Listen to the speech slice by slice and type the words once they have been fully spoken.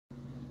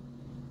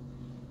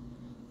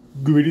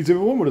Greetings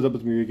everyone, what is up?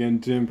 It's me again,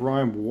 Tim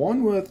Prime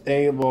 1 with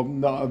a, well,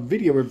 not a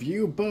video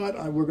review, but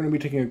we're going to be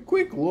taking a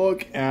quick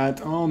look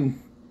at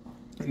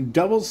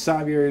Double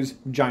Saviour's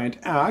Giant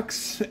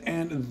Axe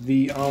and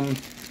the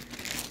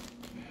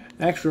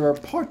extra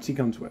parts he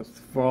comes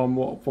with from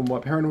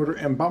what Paranoid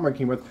and Bomber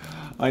came with.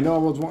 I know I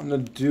was wanting to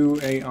do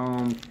a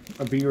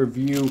video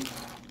review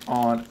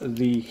on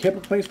the hip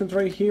replacements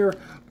right here,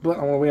 but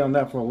I want to wait on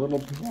that for a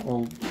little,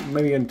 well,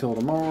 maybe until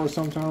tomorrow or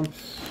sometime,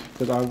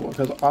 because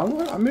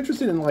I'm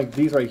interested in like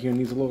these right here and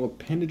these little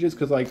appendages,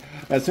 because like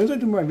as soon as I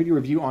do my video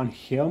review on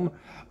him,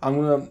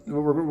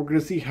 we're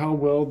gonna see how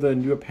well the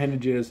new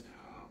appendages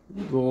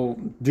will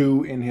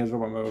do in his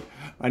robot mode.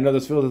 I know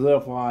this feels as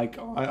if like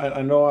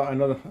I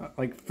know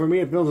like for me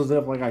it feels as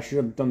if like I should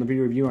have done the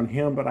video review on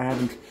him, but I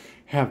haven't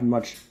had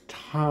much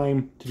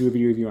time to do a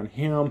video review on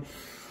him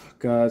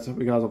because of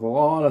a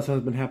lot of stuff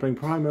has been happening,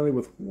 primarily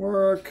with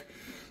work.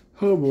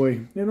 Oh boy,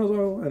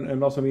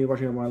 and also me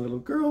watching my little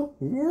girl.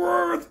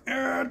 Worth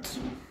it.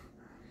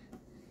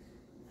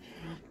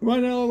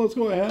 Right now, let's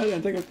go ahead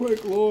and take a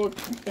quick look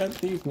at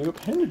these new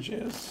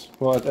appendages.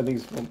 Well, at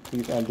these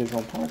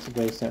additional parts that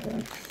they sent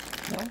in.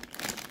 No.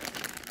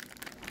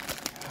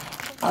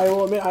 I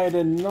will admit I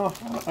did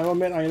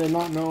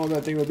not know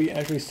that they would be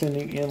actually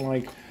sending in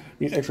like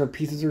these extra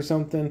pieces or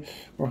something,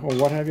 or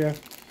what have you.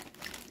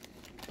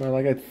 But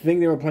like I think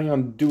they were planning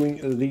on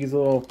doing these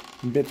little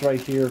bits right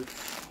here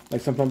like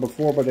sometime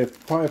before, but they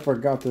probably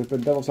forgot to. The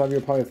Devil Saviour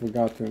probably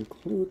forgot to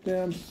include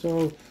them.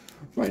 So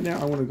right now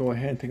I want to go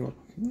ahead and take a look.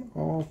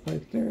 All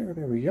right there.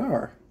 There we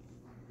are.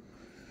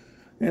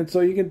 And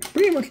so you can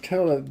pretty much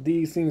tell that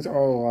these things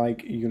are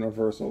like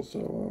universal.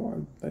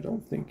 So I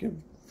don't think it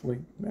really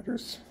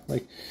matters.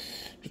 Like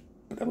just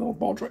put that little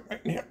ball joint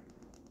right in here,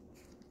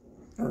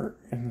 or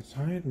in the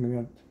side, maybe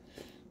on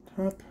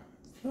top.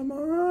 Come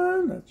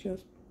on, let's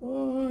just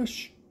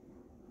push.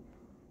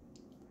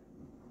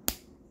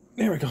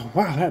 There we go.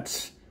 Wow,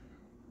 that's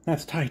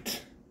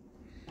tight.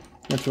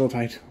 That's real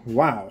tight.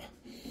 Wow.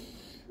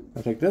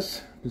 I'll take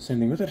this. Do the same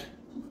thing with it.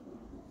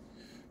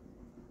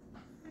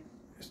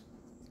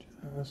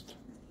 Just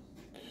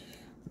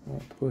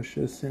I'll push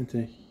this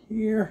into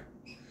here.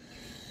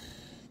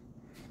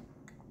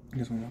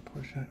 Just want to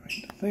push that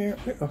right there.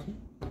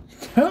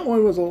 That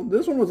one was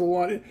this one was a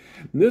lot.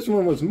 This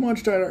one was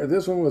much tighter.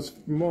 This one was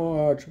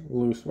much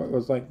loose. What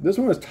was like? This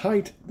one was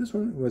tight. This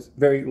one was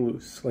very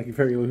loose, like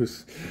very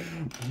loose.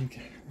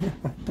 Okay.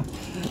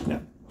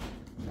 Now,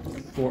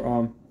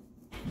 for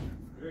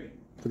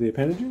the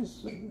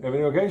appendages,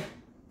 everything okay?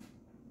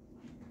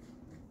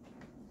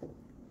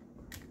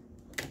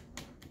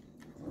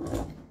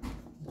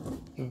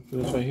 So for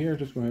this right here,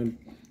 just go ahead and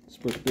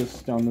split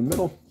this down the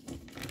middle.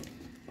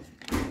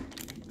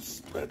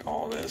 Split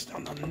all this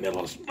down the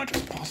middle as much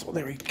as possible.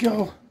 There we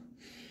go.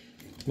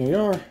 There we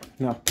are.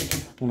 Now,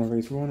 I'm going to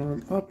raise one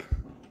arm up.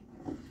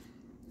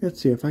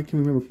 Let's see if I can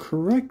remember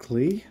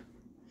correctly.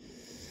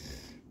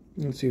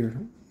 Let's see here.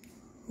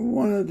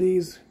 One of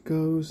these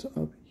goes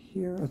up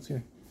here. Let's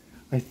see.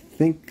 I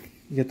think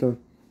you get to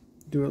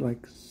do it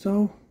like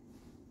so.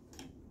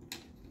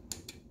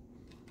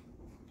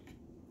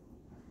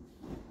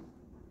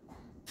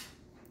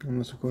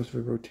 Unless, of course, if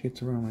it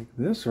rotates around like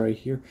this right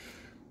here.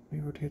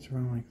 It rotates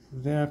around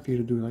like that for you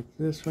to do it like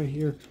this right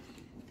here.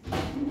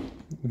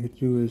 What you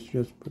do is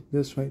just put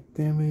this right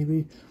there,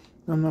 maybe.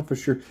 I'm not for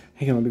sure.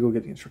 Hang on, let me go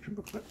get the instruction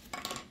booklet.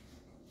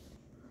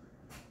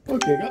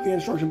 Okay, got the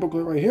instruction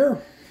booklet right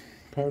here.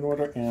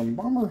 Paranoid and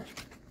Bomber.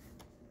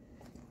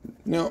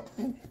 Now,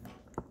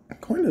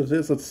 according to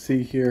this, let's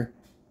see here.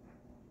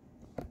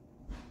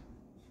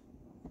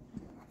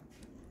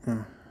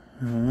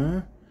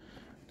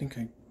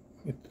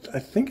 I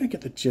think I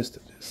get the gist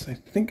of this. I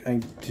think I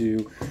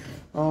do.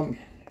 Let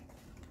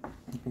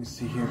me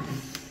see here.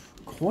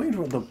 According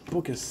to what the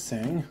book is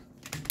saying,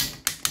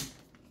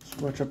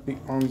 switch up the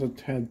arms a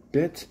tad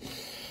bit.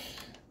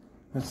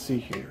 Let's see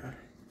here.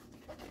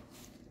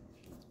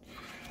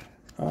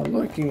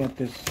 Looking at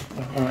this,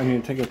 I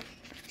need to take a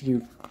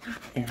few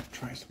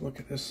tries to look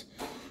at this.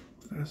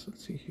 Let's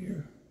see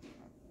here.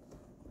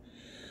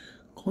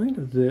 According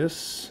to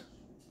this,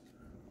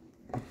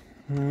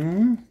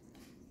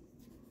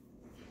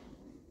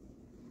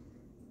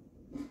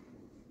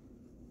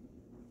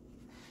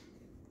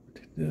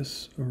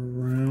 this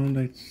around,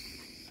 I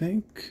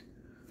think.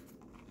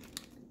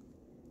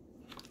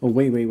 Oh,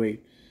 wait.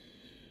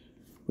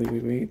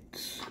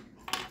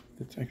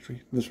 It's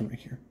actually this one right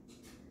here.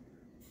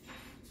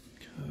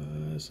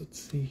 Because, let's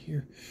see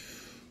here.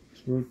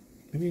 So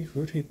maybe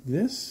rotate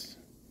this?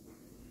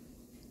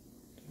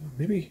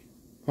 Maybe,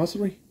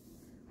 possibly.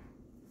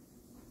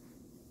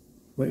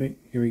 Wait,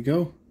 here we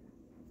go.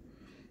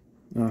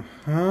 There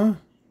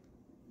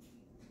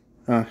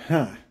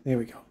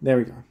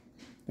we go.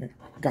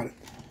 Got it.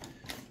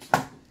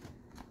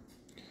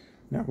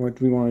 Now what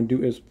we want to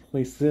do is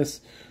place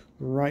this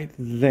right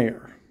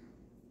there.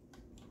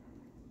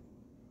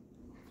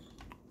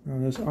 Now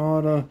this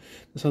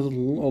has a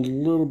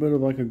little bit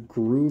of like a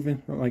groove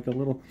in, like a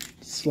little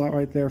slot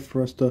right there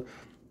for us to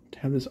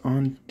have this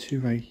onto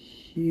right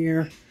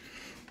here.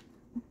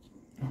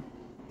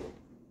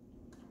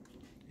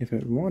 if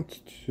it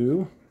wants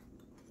to.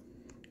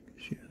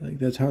 Like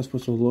that's how it's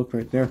supposed to look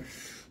right there.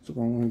 So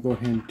what I'm going to go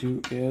ahead and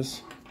do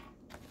is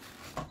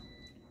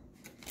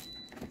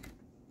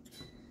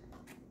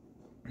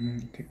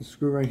take the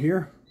screw right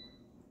here.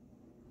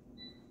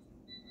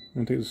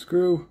 I'm going to take the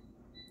screw,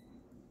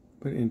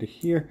 put it into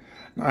here.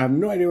 Now, I have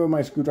no idea where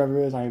my screwdriver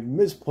is. I have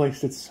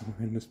misplaced it somewhere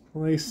in this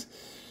place.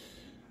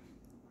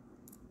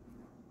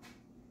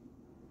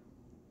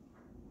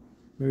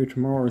 Maybe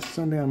tomorrow or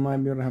Sunday I might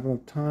be able to have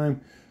enough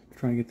time to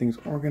try and get things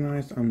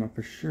organized. I'm not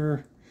for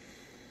sure.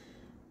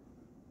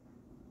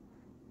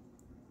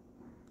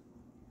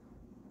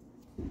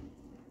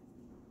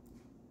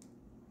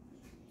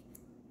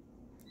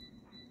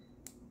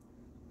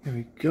 There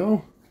we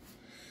go.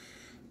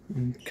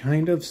 And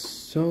kind of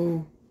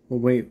so... Oh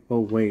wait.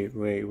 Oh wait.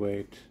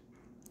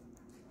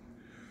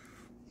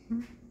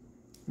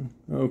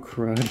 Oh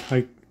crud.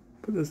 I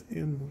put this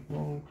in the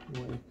wrong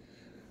way.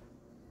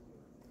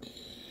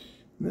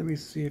 Let me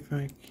see if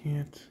I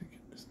can't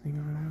get this thing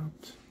on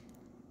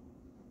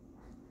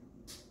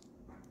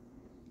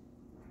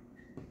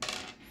out.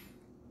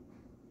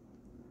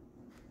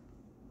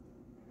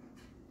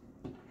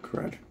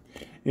 Crud.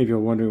 If you're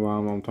wondering why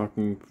I'm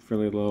talking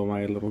fairly low,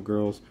 my little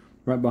girl's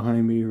right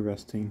behind me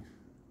resting.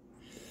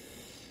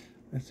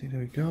 Let's see, there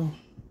we go.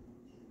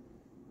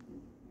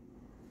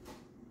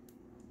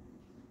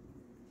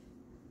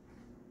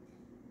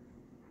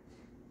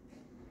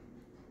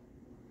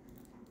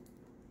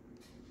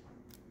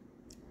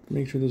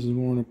 Make sure this is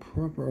more in a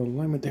proper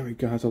alignment. There we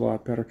go, that's a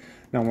lot better.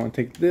 Now I want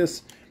to take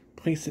this,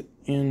 place it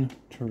in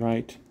to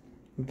right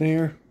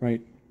there,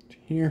 right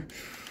here.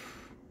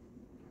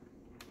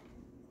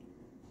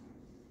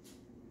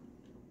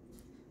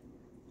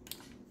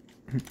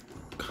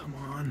 Come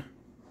on.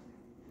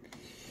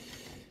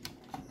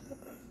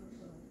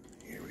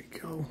 Here we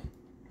go.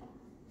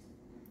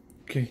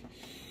 Okay,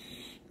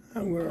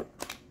 I'm going to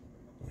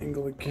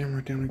angle the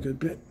camera down a good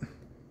bit.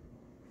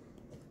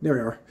 There we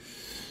are.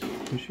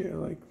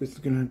 Like this is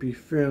gonna be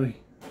fairly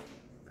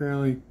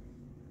tough.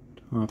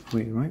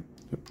 Wait, right?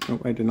 Oh,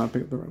 I did not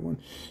pick up the right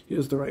one.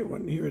 Here's the right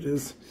one. Here it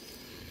is.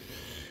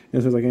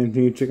 It says like I need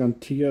to check on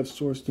TF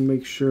source to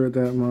make sure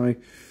that my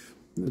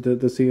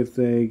to see if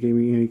they gave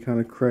me any kind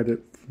of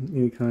credit,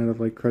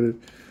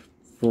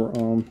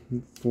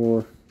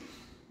 for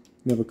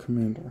Never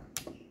Commander.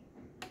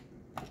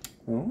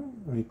 Oh,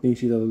 I think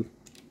she's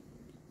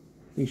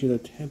a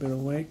tad bit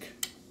awake.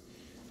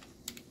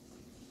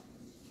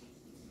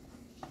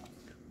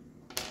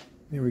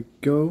 There we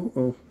go.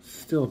 Oh,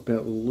 still a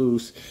bit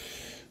loose,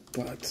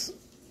 but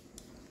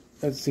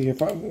let's see.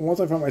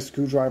 Once I find my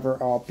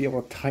screwdriver, I'll be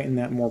able to tighten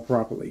that more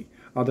properly.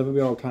 I'll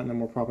definitely be able to tighten that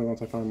more properly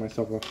once I find my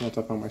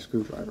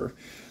screwdriver.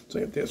 So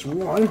I have this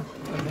one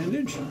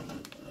appendage.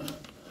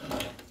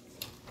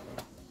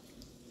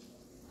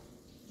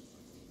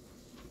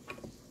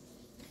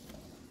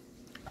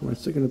 My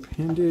second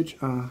appendage.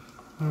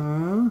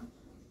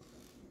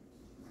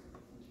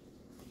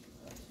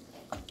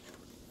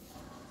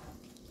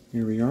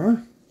 Here we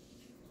are.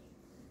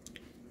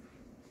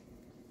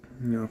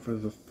 Now for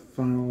the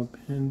final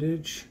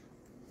appendage.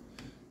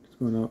 Just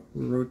going to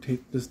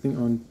rotate this thing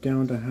on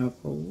down to have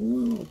a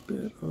little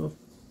bit of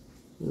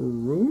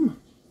room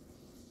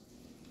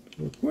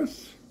to work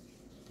with.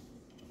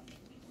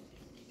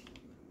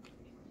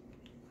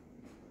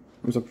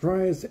 I'm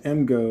surprised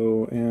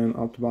MGO and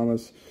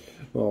Optimus,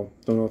 well,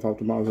 don't know if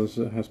Optimus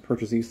has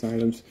purchased these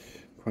items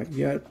quite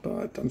yet,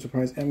 but I'm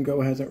surprised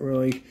MGO hasn't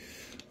really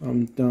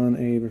done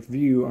a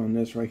review on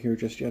this right here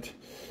just yet.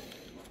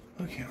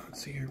 Okay,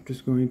 let's see here. I'm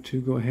just going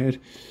to go ahead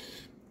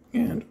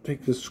and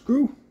take the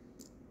screw.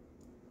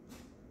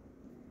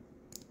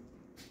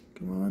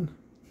 Come on.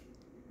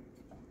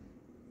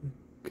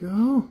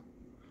 Go.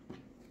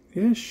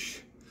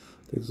 Ish.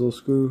 Take this little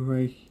screw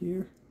right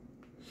here.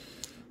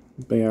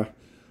 But yeah,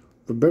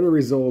 for better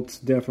results,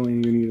 definitely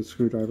you need a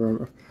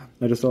screwdriver.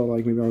 I just thought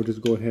like maybe I'll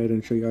just go ahead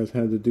and show you guys how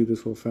to do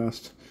this real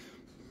fast.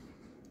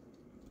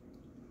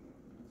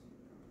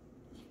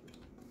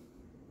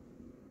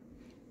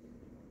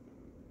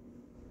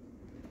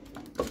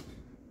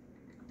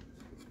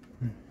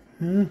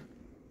 Oh,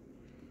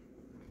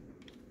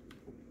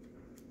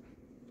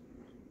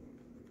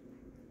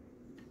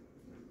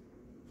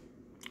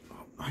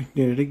 I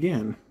did it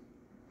again.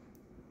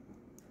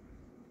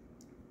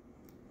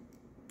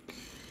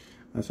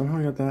 I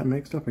somehow got that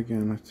mixed up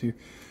again. Let's see.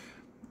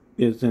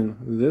 It's in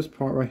this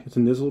part right. It's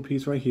in this little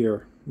piece right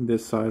here.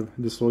 This side.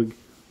 This little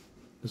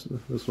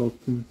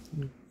kind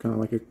of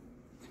like a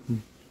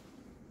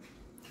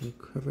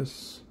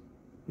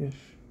crevice-ish.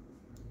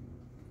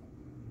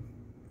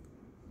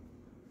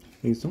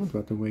 Hey, someone's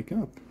about to wake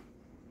up.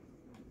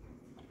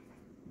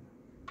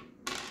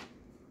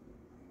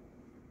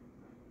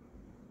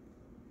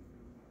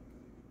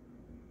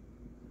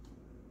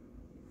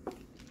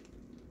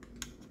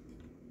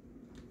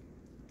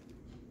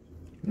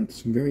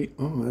 That's very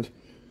odd.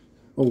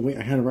 Oh wait,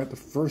 I had it right the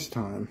first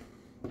time.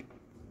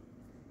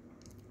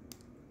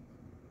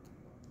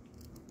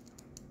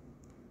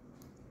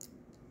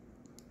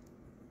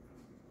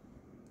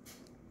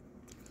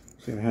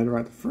 See, I had it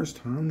right the first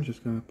time.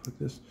 Just gonna put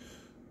this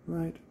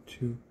right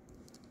to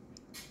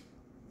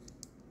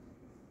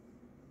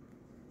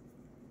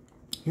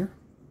here.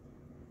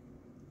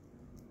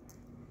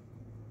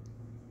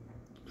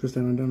 Just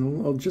down and down a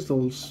little, just a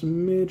little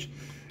smidge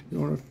in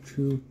order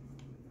to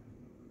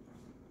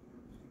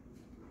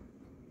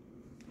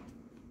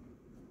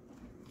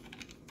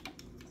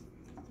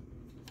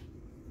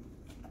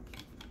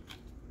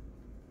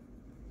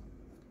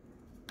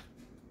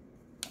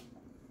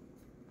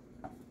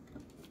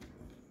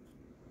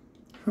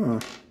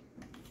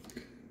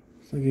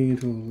It's not getting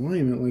into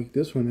alignment like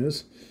this one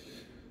is.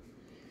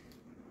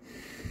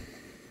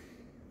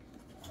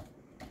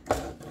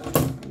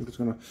 I'm just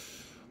gonna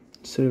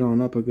set it on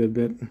up a good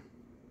bit.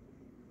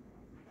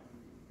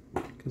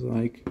 Because,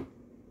 like,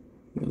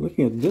 you know,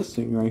 looking at this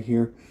thing right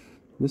here,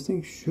 this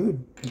thing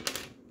should.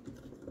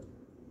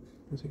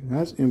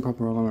 That's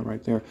improper alignment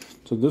right there.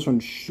 So this one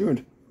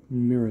should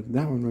mirror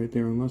that one right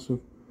there, unless of,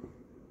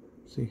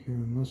 see here,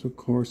 unless of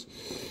course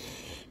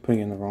putting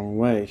it in the wrong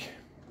way.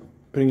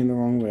 Putting it in the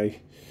wrong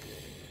way.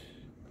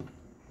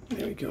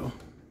 There we go.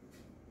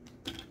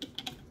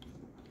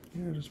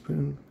 Yeah, just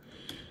putting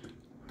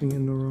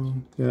in the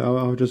wrong. Yeah, I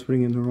was just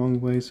putting it in the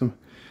wrong way. So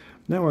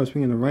now I was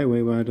putting it in the right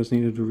way, but I just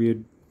needed to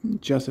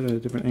readjust it at a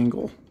different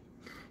angle.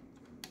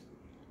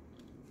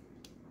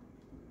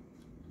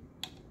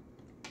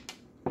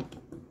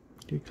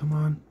 Okay, come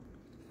on.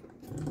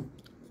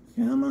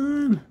 Come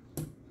on.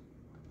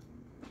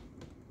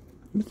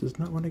 This does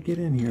not want to get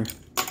in here.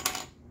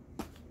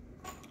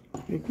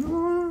 Okay, come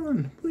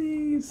on,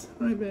 please.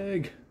 I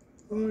beg.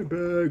 I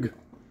beg.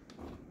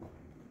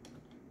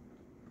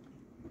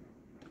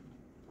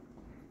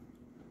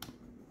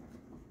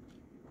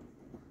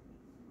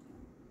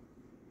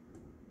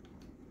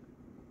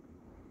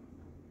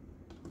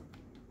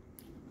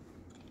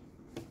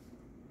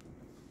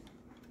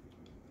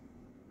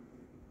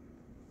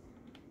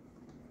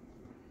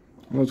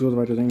 I always go if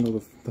I just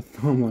angle the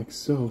thumb like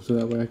so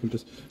that way I can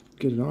just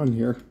get it on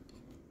here.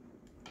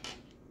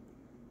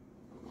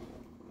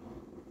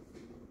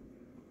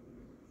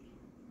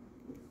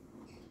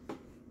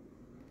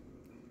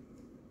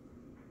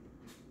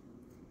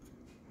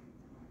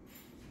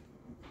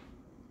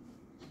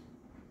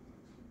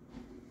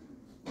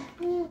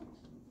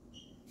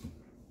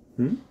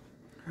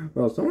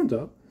 Well, someone's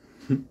up.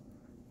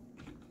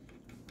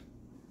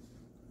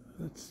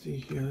 Let's see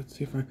here. Let's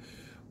see if I...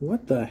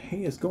 What the heck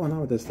is going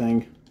on with this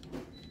thing?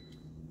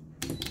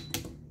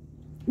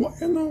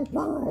 What in the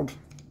world?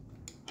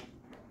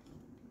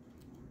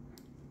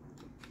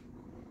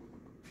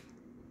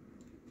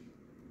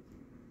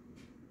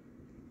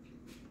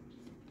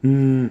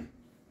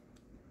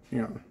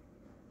 Yeah.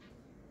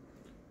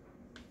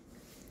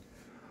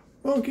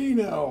 Okay,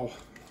 now.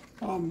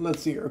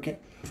 Let's see here. Okay.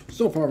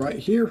 So far right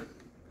here,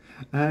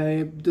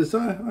 I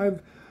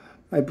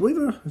believe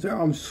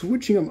I'm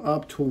switching them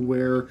up to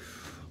where,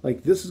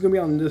 like, this is going to be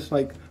on this,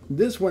 like,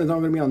 this one is not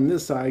going to be on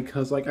this side,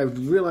 because, like,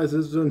 I've realized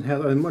this one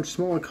has a much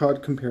smaller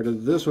cut compared to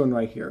this one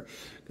right here.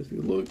 Because if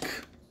you look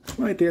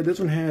right there, this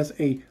one has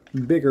a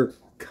bigger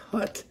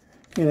cut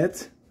in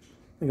it,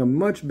 like a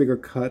much bigger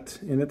cut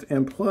in it,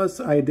 and plus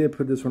I did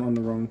put this one on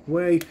the wrong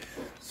way,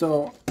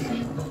 so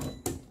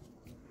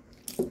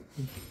I'm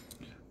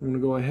going to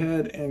go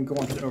ahead and go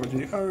over to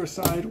the other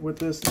side with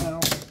this now.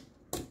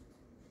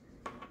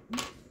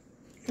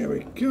 There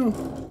we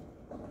go.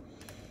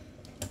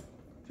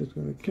 Just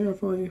going to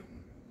carefully,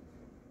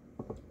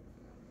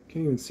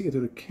 can't even see it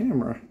through the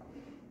camera.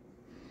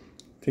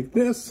 Take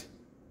this,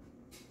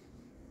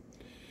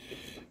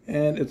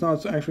 and it's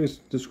not actually,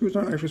 the screws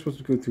aren't actually supposed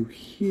to go through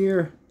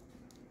here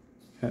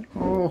at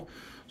all.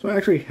 So I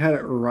actually had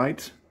it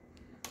right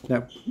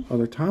that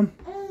other time.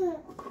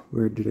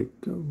 Where did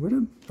it go? Where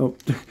did, oh,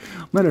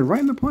 landed right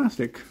in the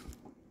plastic.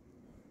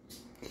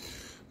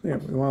 So yeah,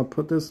 we want to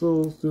put this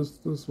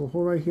little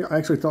hole right here. I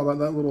actually thought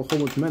that little hole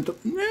was meant to,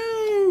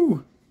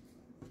 no!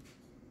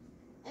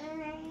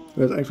 It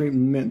was actually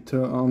meant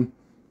to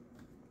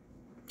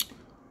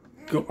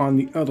go on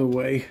the other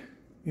way.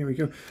 Here we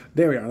go.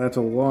 There we are. That's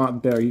a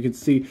lot better. You can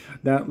see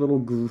that little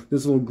groove,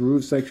 this little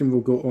groove section will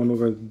go on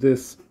over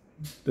this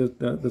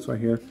right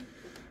here.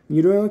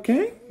 You doing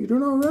okay? You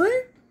doing all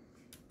right?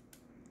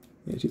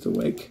 Yeah, she's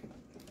awake.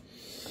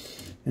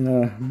 And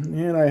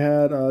I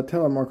had a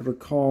telemarketer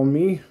call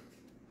me.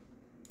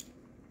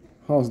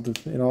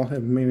 It all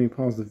had made me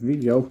pause the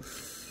video,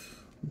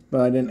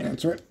 but I didn't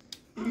answer it.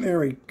 There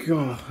we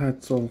go.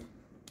 That's all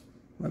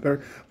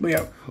better. But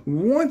yeah,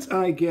 once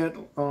I get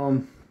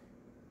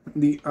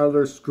the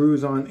other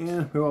screws on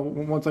in, well,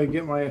 once I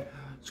get my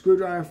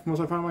screwdriver, once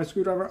I find my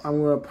screwdriver,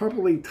 I'm going to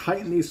properly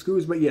tighten these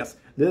screws. But yes,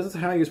 this is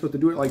how you're supposed to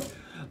do it. Like,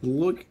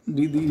 look,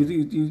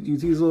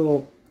 these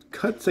little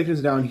cut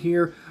sections down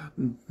here,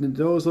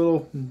 those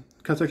little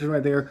cut sections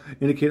right there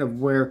indicate of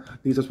where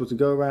these are supposed to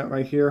go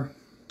right here.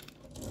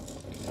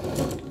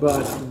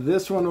 But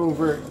this one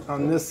over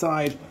on this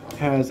side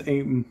has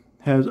a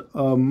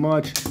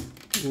much,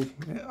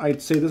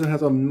 I'd say this one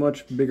has a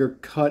much bigger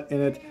cut in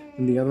it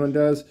than the other one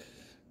does.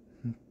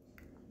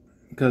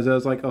 because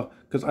there's like a,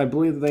 because I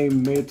believe they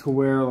made it to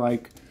where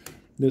like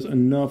there's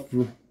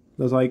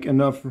like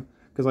enough,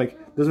 because like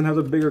this one has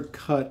a bigger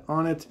cut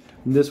on it,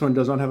 and this one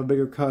does not have a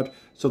bigger cut.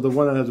 So the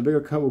one that has a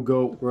bigger cut will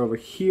go over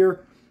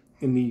here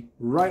in the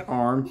right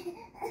arm,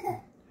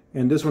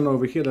 and this one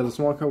over here that has a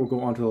small cut will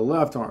go onto the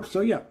left arm.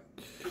 So yeah,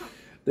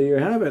 there you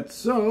have it.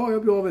 So I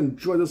hope you all have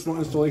enjoyed this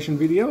little installation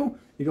video.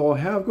 If you all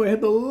have, go ahead,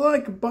 hit the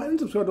like button,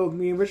 subscribe to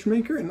me,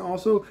 Richmaker, and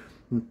also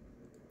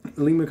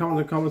leave me a comment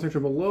in the comment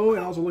section below,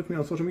 and also look me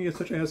on social media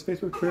such as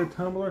Facebook, Twitter,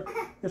 Tumblr,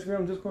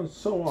 Instagram, Discord, and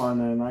so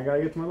on. And I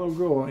gotta get to my little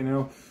girl, you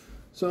know.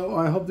 So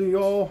I hope that you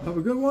all have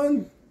a good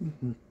one.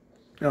 And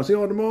I'll see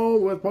you all tomorrow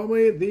with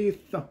probably the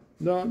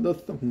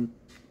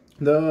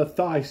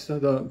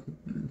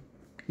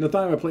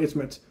thigh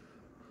replacement.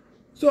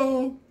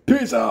 So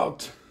peace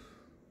out.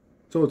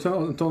 So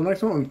until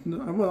next one,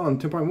 I'm on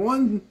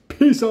 10.1.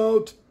 Peace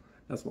out.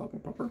 That's a lot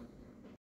more proper.